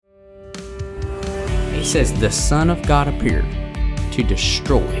It says the Son of God appeared to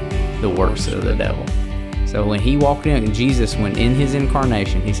destroy the works of the devil. So when he walked in, Jesus, when in his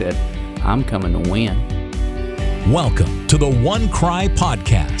incarnation, he said, I'm coming to win. Welcome to the One Cry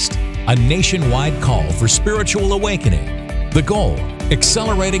Podcast, a nationwide call for spiritual awakening. The goal,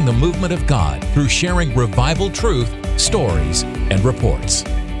 accelerating the movement of God through sharing revival truth, stories, and reports.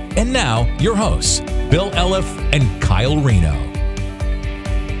 And now, your hosts, Bill Elliff and Kyle Reno.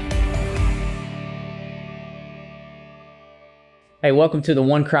 Hey, welcome to the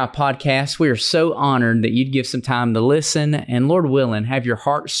One Cry Podcast. We are so honored that you'd give some time to listen and, Lord willing, have your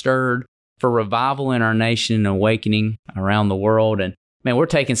heart stirred for revival in our nation and awakening around the world. And man, we're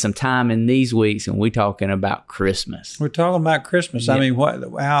taking some time in these weeks and we're talking about Christmas. We're talking about Christmas. Yeah. I mean,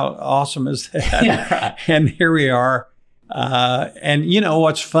 how awesome is that? Yeah, right. And here we are. And you know,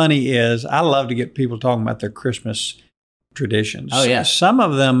 what's funny is I love to get people talking about their Christmas traditions. Oh, yeah. Some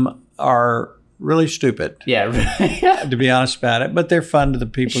of them are really stupid. Yeah. To be honest about it, but they're fun to the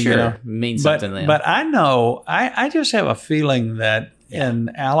people, Sure. you know. Means something to them. But I know, I just have a feeling that in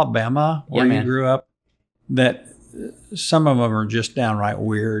Alabama, where you grew up, that some of them are just downright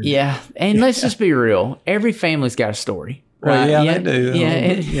weird. Yeah. And let's just be real. Every family's got a story. Well, right? they do.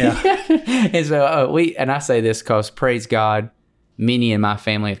 Yeah. And so and I say this because, praise God, many in my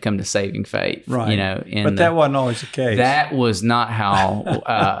family have come to saving faith. Right. You know, but that wasn't always the case. That was not how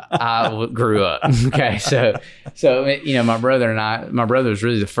I grew up. Okay. So, you know, my brother was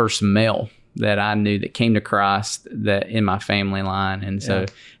really the first male that I knew that came to Christ that in my family line. And so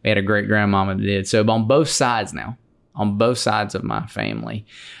we had a great grandmama that did. So on both sides of my family,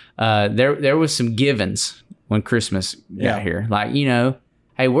 there was some givens when Christmas got here. Like, you know,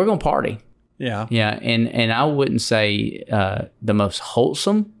 hey, we're going to party. Yeah. Yeah. And I wouldn't say the most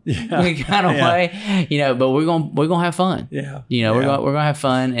wholesome kind of way, you know, but we're gonna have fun. Yeah. You know, we're gonna have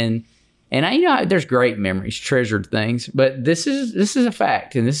fun and you know, there's great memories, treasured things, but this is a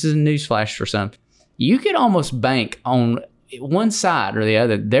fact, and this is a newsflash for some. You could almost bank on one side or the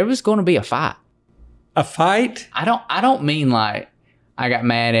other. There was going to be a fight. A fight? I don't mean like I got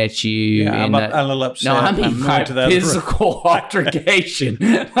mad at you. Yeah, I'm a little upset. No, I mean like physical altercation.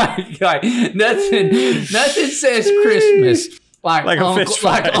 like nothing says Christmas like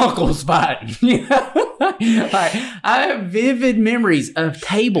uncles fighting. You know? Like, I have vivid memories of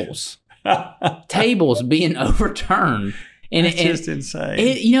tables being overturned. And it's just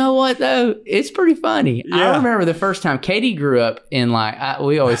insane. You know what though? It's pretty funny. Yeah. I remember the first time Katie grew up in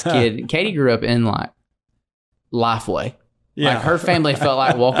we always kid. Katie grew up in like Lifeway. Yeah. Like her family felt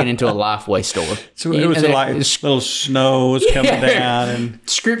like walking into a Lifeway store. So it was like little snow was coming down, and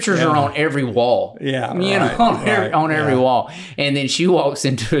scriptures are on every wall. Yeah, you know, on every wall. And then she walks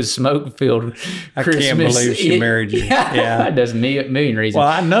into a smoke-filled Christmas. I can't believe she married you. Yeah, it does a million reasons. Well,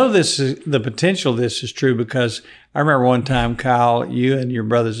 I know the potential of this is true because I remember one time, Kyle, you and your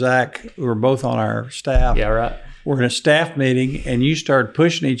brother Zach, who were both on our staff. Yeah, right. We're in a staff meeting, and you started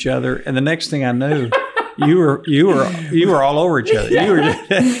pushing each other, and the next thing I knew. You were all over each other.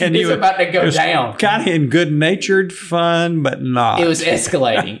 You were about to go down. Kind of in good-natured fun, but not. It was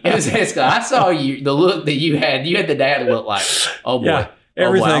escalating. I saw you. The look that you had. You had the dad look like, oh boy, yeah,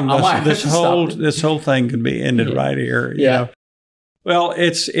 everything. This whole thing could be ended right here. You know? Well,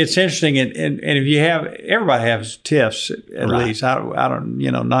 it's interesting, and if you have, everybody has tiffs at least. I don't,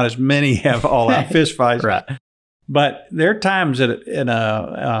 you know, not as many have all-out fist fights. Right. But there are times that in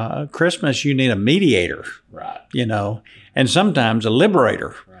a Christmas you need a mediator, right? You know, and sometimes a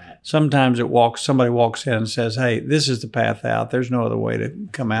liberator. Right. Sometimes somebody walks in and says, "Hey, this is the path out. There's no other way to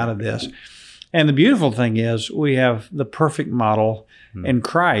come out of this." And the beautiful thing is we have the perfect model in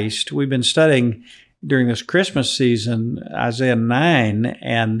Christ. We've been studying during this Christmas season Isaiah 9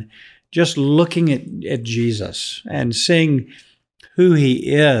 and just looking at Jesus and seeing who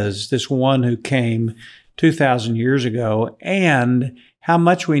he is, this one who came 2,000 years ago, and how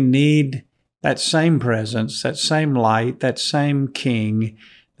much we need that same presence, that same light, that same king,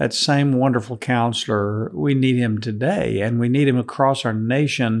 that same wonderful counselor. We need him today, and we need him across our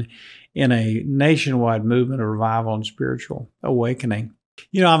nation in a nationwide movement of revival and spiritual awakening.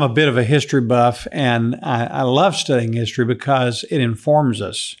 You know, I'm a bit of a history buff, and I love studying history because it informs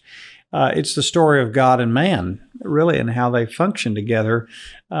us. It's the story of God and man, really, and how they function together.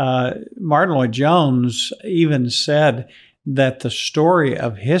 Martin Lloyd-Jones even said that the story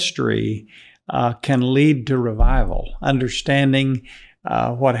of history can lead to revival, understanding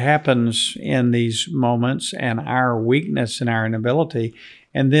what happens in these moments and our weakness and our inability,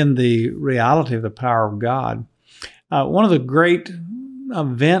 and then the reality of the power of God. One of the great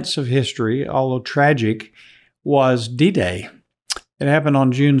events of history, although tragic, was D-Day. It happened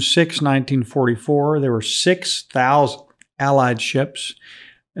on June 6, 1944. There were 6,000 Allied ships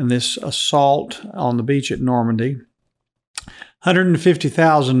in this assault on the beach at Normandy.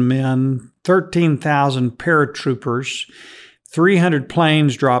 150,000 men, 13,000 paratroopers, 300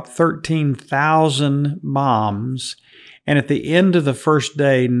 planes dropped 13,000 bombs, and at the end of the first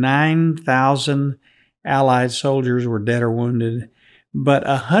day, 9,000 Allied soldiers were dead or wounded, but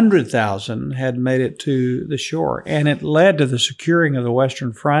 100,000 had made it to the shore, and it led to the securing of the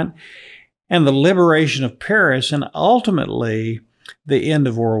Western Front and the liberation of Paris, and ultimately the end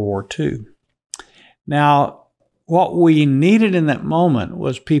of World War II. Now, what we needed in that moment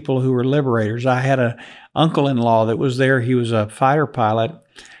was people who were liberators. I had an uncle-in-law that was there. He was a fighter pilot,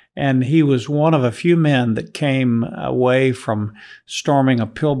 and he was one of a few men that came away from storming a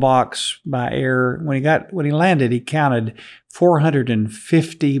pillbox by air. When he landed, he counted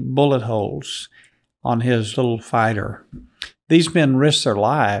 450 bullet holes on his little fighter. These men risked their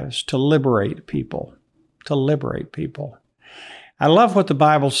lives to liberate people, I love what the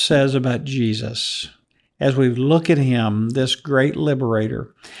Bible says about Jesus. As we look at him, this great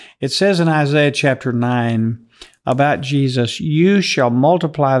liberator, it says in Isaiah chapter 9 about Jesus, "You shall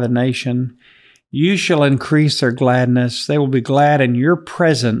multiply the nation, you shall increase their gladness. They will be glad in your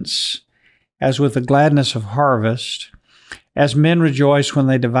presence, as with the gladness of harvest, as men rejoice when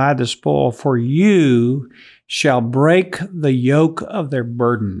they divide the spoil. For you shall break the yoke of their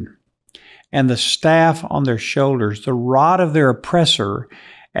burden, and the staff on their shoulders, the rod of their oppressor,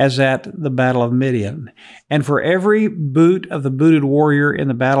 as at the battle of Midian. And for every boot of the booted warrior in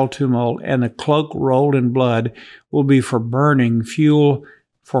the battle tumult, and the cloak rolled in blood will be for burning, fuel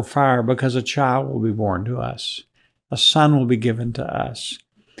for fire, because a child will be born to us. A son will be given to us.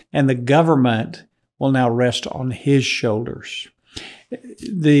 And the government will now rest on his shoulders."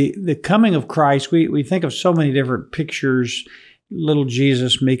 The coming of Christ, we think of so many different pictures, little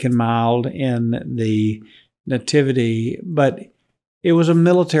Jesus meek and mild in the nativity, but it was a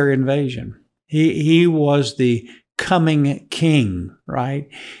military invasion. He was the coming king, right?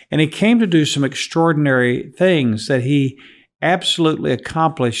 And he came to do some extraordinary things that he absolutely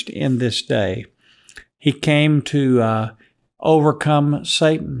accomplished in this day. He came to overcome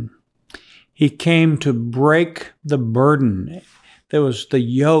Satan. He came to break the burden. There was the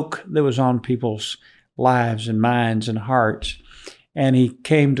yoke that was on people's lives and minds and hearts. And he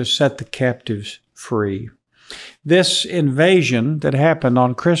came to set the captives free. This invasion that happened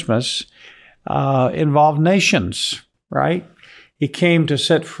on Christmas involved nations, right? He came to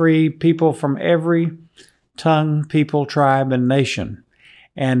set free people from every tongue, people, tribe, and nation.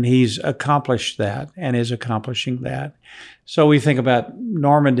 And he's accomplished that and is accomplishing that. So we think about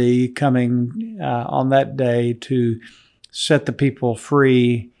Normandy coming on that day to set the people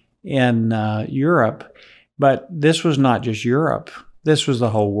free in Europe. But this was not just Europe. This was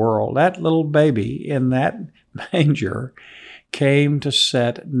the whole world. That little baby in that manger came to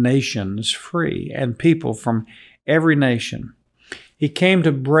set nations free and people from every nation. He came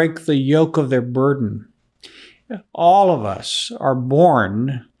to break the yoke of their burden. All of us are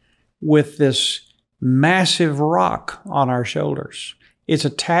born with this massive rock on our shoulders. It's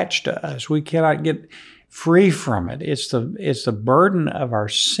attached to us. We cannot get free from it. It's the burden of our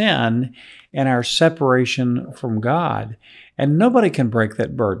sin and our separation from God. And nobody can break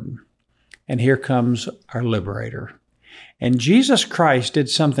that burden. And here comes our liberator. And Jesus Christ did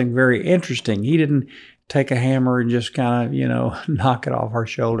something very interesting. He didn't take a hammer and just kind of, knock it off our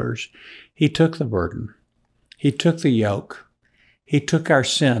shoulders. He took the burden. He took the yoke. He took our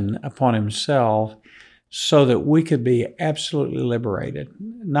sin upon himself so that we could be absolutely liberated,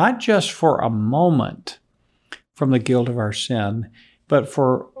 not just for a moment from the guilt of our sin, but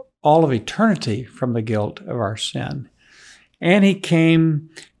for all of eternity from the guilt of our sin. And he came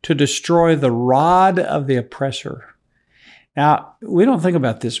to destroy the rod of the oppressor. Now, we don't think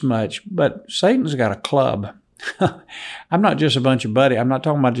about this much, but Satan's got a club. I'm not just a bunch of buddies. I'm not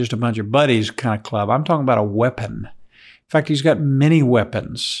talking about just a bunch of buddies kind of club. I'm talking about a weapon. In fact, he's got many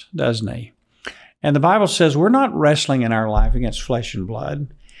weapons, doesn't he? And the Bible says we're not wrestling in our life against flesh and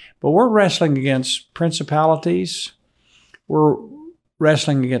blood, but we're wrestling against principalities. We're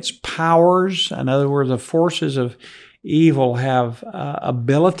wrestling against powers. In other words, the forces of evil have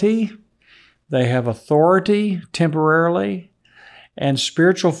ability. They have authority temporarily, and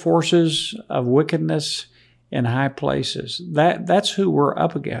spiritual forces of wickedness in high places. That's who we're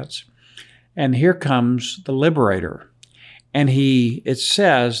up against. And here comes the liberator. And it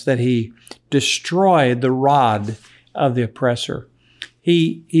says that he destroyed the rod of the oppressor.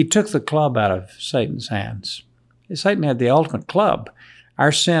 He took the club out of Satan's hands. Satan had the ultimate club,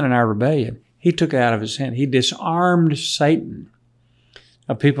 our sin and our rebellion. He took it out of his hand. He disarmed Satan.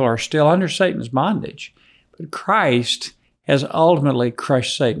 People are still under Satan's bondage. But Christ has ultimately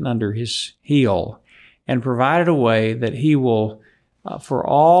crushed Satan under his heel and provided a way that he will, for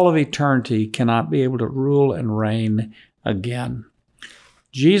all of eternity, cannot be able to rule and reign again.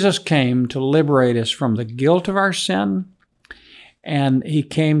 Jesus came to liberate us from the guilt of our sin, and he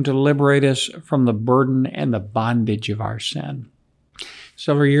came to liberate us from the burden and the bondage of our sin.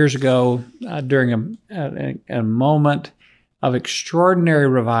 Several years ago, during a moment of extraordinary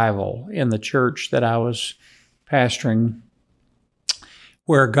revival in the church that I was pastoring,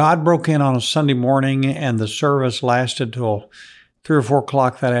 where God broke in on a Sunday morning and the service lasted till 3 or 4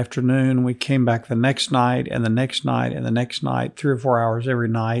 o'clock that afternoon. We came back the next night and the next night and the next night, 3 or 4 hours every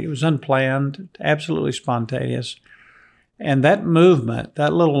night. It was unplanned, absolutely spontaneous. And that movement,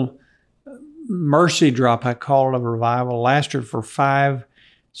 that little mercy drop, I call it, of revival, lasted for 5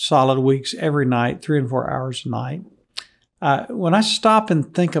 solid weeks every night, 3 and 4 hours a night. When I stop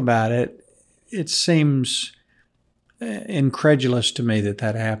and think about it, it seems incredulous to me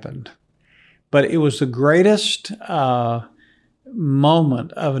that happened. But it was the greatest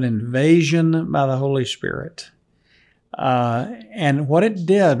moment of an invasion by the Holy Spirit. And what it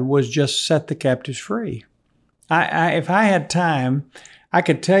did was just set the captives free. If I had time, I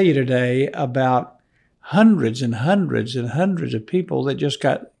could tell you today about hundreds and hundreds and hundreds of people that just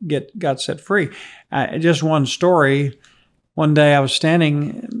got set free. Just one story. One day I was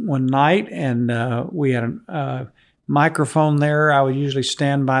standing one night and we had a microphone there. I would usually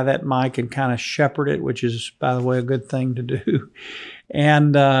stand by that mic and kind of shepherd it, which is, by the way, a good thing to do.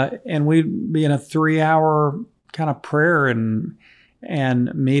 And we'd be in a 3-hour kind of prayer and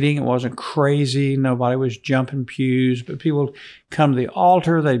meeting. It wasn't crazy. Nobody was jumping pews, but people would come to the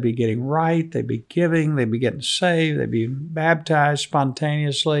altar. They'd be getting right. They'd be giving. They'd be getting saved. They'd be baptized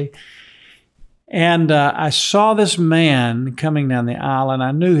spontaneously. And I saw this man coming down the aisle, and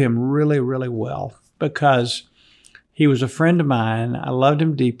I knew him really, really well because he was a friend of mine. I loved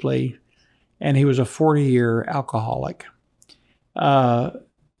him deeply, and he was a 40-year alcoholic. I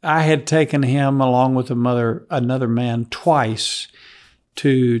had taken him along with another man twice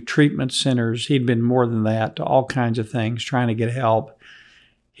to treatment centers. He'd been more than that, to all kinds of things, trying to get help.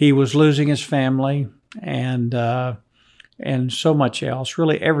 He was losing his family and so much else.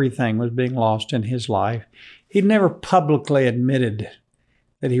 Really everything was being lost in his life. He'd never publicly admitted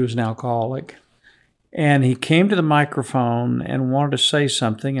that he was an alcoholic. And he came to the microphone and wanted to say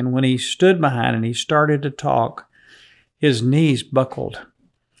something. And when he stood behind and he started to talk, his knees buckled.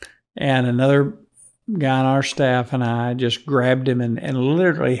 And another guy on our staff and I just grabbed him and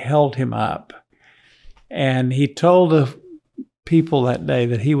literally held him up. And he told the people that day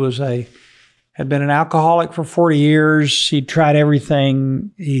that he had been an alcoholic for 40 years. He'd tried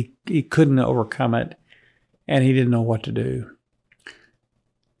everything. He couldn't overcome it, and he didn't know what to do.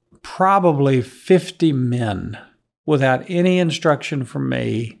 Probably 50 men, without any instruction from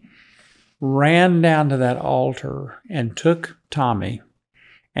me, ran down to that altar and took Tommy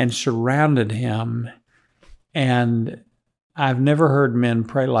and surrounded him. And I've never heard men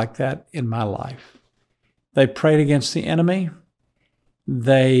pray like that in my life. They prayed against the enemy.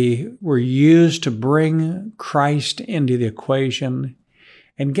 They were used to bring Christ into the equation.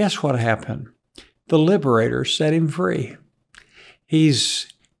 And guess what happened? The Liberator set him free. He's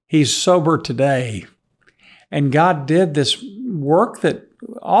sober today. And God did this work that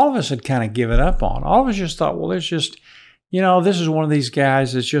all of us had kind of given up on. All of us just thought, well, there's just, this is one of these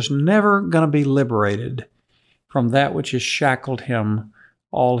guys that's just never going to be liberated from that which has shackled him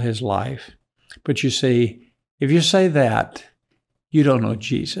all his life. But you see, if you say that, you don't know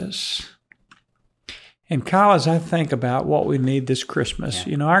Jesus. And Kyle, as I think about what we need this Christmas,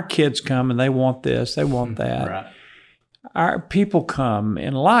 our kids come and they want this, they want that. Right. Our people come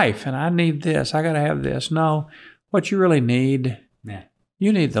in life and I need this, I got to have this. No, what you really need,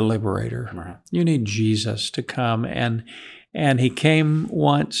 you need the Liberator. Right. You need Jesus to come. And he came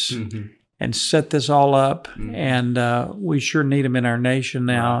once and set this all up. And we sure need him in our nation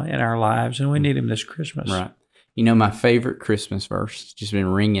now, in our lives. And we need him this Christmas. Right. My favorite Christmas verse, just been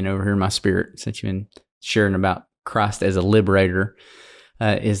ringing over here in my spirit since you've been sharing about Christ as a liberator,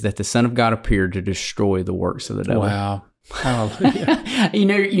 is that the Son of God appeared to destroy the works of the devil. Wow. Hallelujah.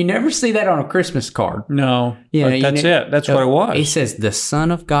 You never see that on a Christmas card. No, but that's it. That's what it was. It says the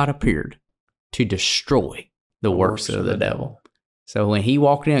Son of God appeared to destroy the works of the devil. So when he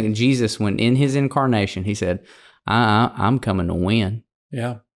walked in, and Jesus, when in his incarnation, he said, I'm coming to win.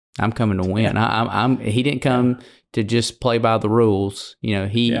 Yeah. I'm coming to win. He didn't come to just play by the rules.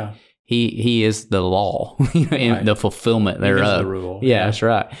 He is the law, and the fulfillment thereof. He is the rule. Yeah, that's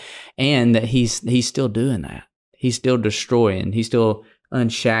right. And that he's still doing that. He's still destroying. He's still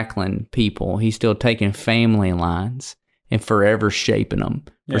unshackling people. He's still taking family lines and forever shaping them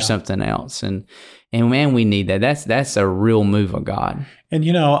for something else. And man, we need that. That's a real move of God. And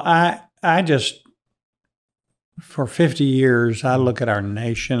I just, for 50 years, I look at our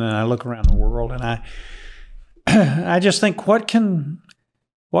nation and I look around the world, and I just think, what can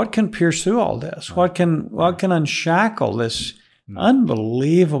pierce through all this? What can unshackle this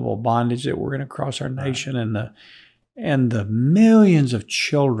unbelievable bondage that we're going to cross our nation and the millions of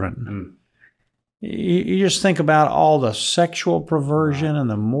children? You just think about all the sexual perversion and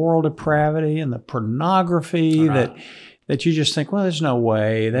the moral depravity and the pornography that you just think, well, there's no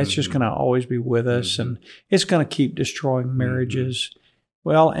way. That's just going to always be with us, and it's going to keep destroying marriages.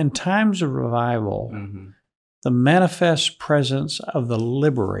 Well, in times of revival, the manifest presence of the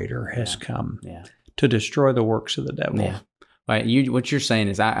Liberator has come to destroy the works of the devil. Yeah. Right. What you're saying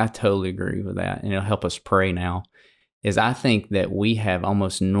is, I totally agree with that, and it'll help us pray now. Is I think that we have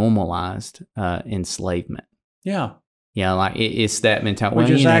almost normalized enslavement. Yeah. Yeah, like it's that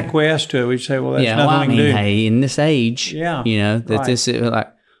mentality. We just acquiesce to it. We say, well, that's nothing we can do. Hey, in this age, this is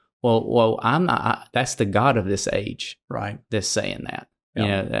like, well, I'm not, that's the God of this age. Right. That's saying that.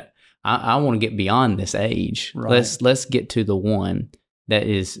 Yeah. That I want to get beyond this age. Right. Let's get to the one that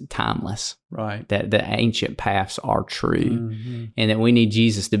is timeless. Right. That the ancient paths are true. And that we need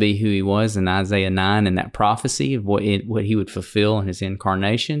Jesus to be who he was in Isaiah 9 and that prophecy of what he would fulfill in his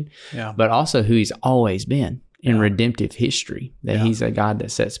incarnation. Yeah. But also who he's always been in redemptive history, that he's a God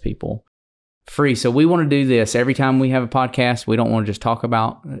that sets people free. So we want to do this every time we have a podcast. We don't want to just talk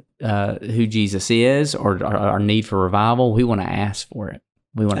about who Jesus is or our need for revival. We want to ask for it.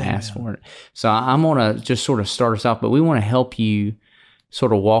 We want to ask for it. So I'm going to just sort of start us off, but we want to help you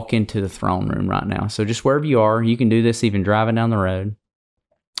sort of walk into the throne room right now. So just wherever you are, you can do this even driving down the road.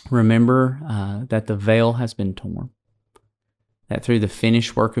 Remember that the veil has been torn, that through the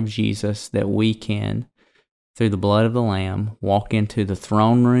finished work of Jesus, that we can, through the blood of the Lamb, walk into the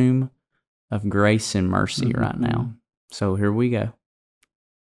throne room of grace and mercy right now. So here we go.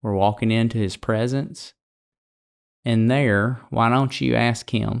 We're walking into his presence. And there, why don't you ask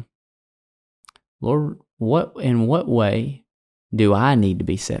him, Lord, in what way do I need to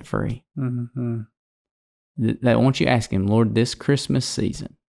be set free? Why don't you ask him, Lord, this Christmas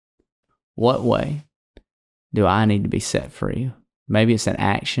season, what way do I need to be set free? Maybe it's an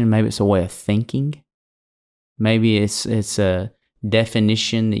action. Maybe it's a way of thinking. Maybe it's a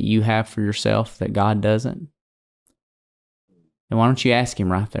definition that you have for yourself that God doesn't. And why don't you ask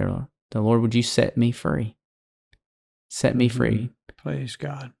him right there, Lord, Lord, would you set me free? Set me free. Please,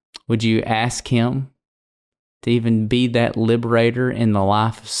 God. Would you ask him to even be that liberator in the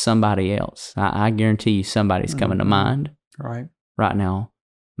life of somebody else? I guarantee you somebody's coming to mind right now.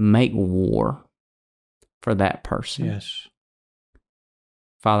 Make war for that person. Yes.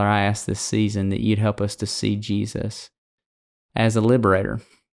 Father, I ask this season that you'd help us to see Jesus as a liberator,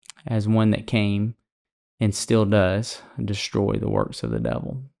 as one that came and still does destroy the works of the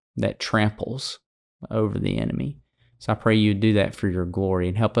devil, that tramples over the enemy. So I pray you do that for your glory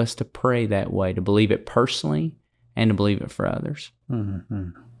and help us to pray that way, to believe it personally and to believe it for others.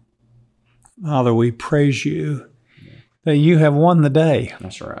 Father, we praise you that you have won the day.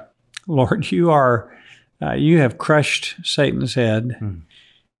 That's right. Lord, you have crushed Satan's head.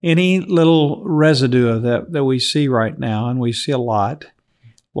 Any little residue of that we see right now, and we see a lot,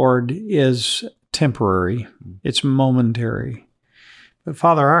 Lord, is temporary. It's momentary. But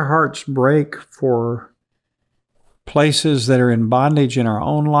Father, our hearts break for places that are in bondage in our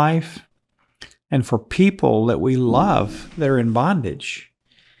own life and for people that we love that are in bondage.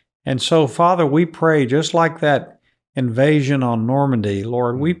 And so, Father, we pray, just like that invasion on Normandy,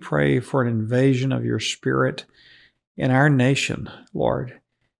 Lord, we pray for an invasion of your Spirit in our nation, Lord.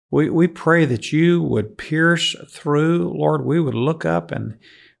 We pray that you would pierce through, Lord. We would look up and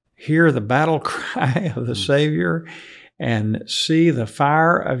hear the battle cry of the Savior and see the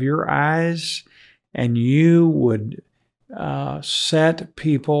fire of your eyes, and you would set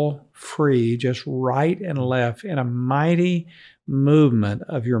people free just right and left in a mighty movement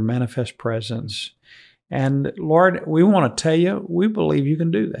of your manifest presence. And Lord, we want to tell you, we believe you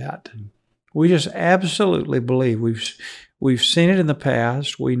can do that. We just absolutely believe. We've seen it in the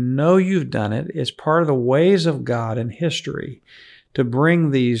past. We know you've done it. It's part of the ways of God in history to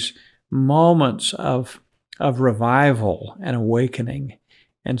bring these moments of revival and awakening.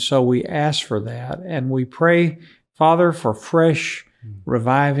 And so we ask for that. And we pray, Father, for fresh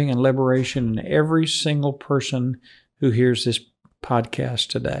reviving and liberation in every single person who hears this podcast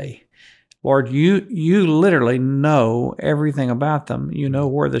today. Lord, you literally know everything about them. You know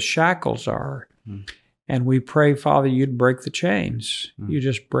where the shackles are. And we pray, Father, you'd break the chains. You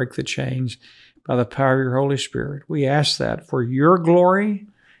just break the chains by the power of your Holy Spirit. We ask that for your glory,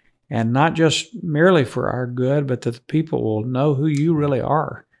 and not just merely for our good, but that the people will know who you really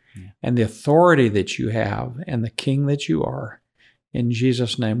are and the authority that you have and the King that you are. In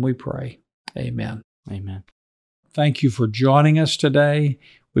Jesus' name we pray. Amen. Amen. Thank you for joining us today.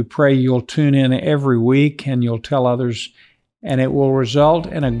 We pray you'll tune in every week and you'll tell others, and it will result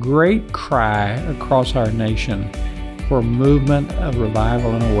in a great cry across our nation for a movement of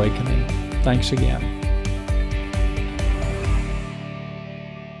revival and awakening. Thanks again.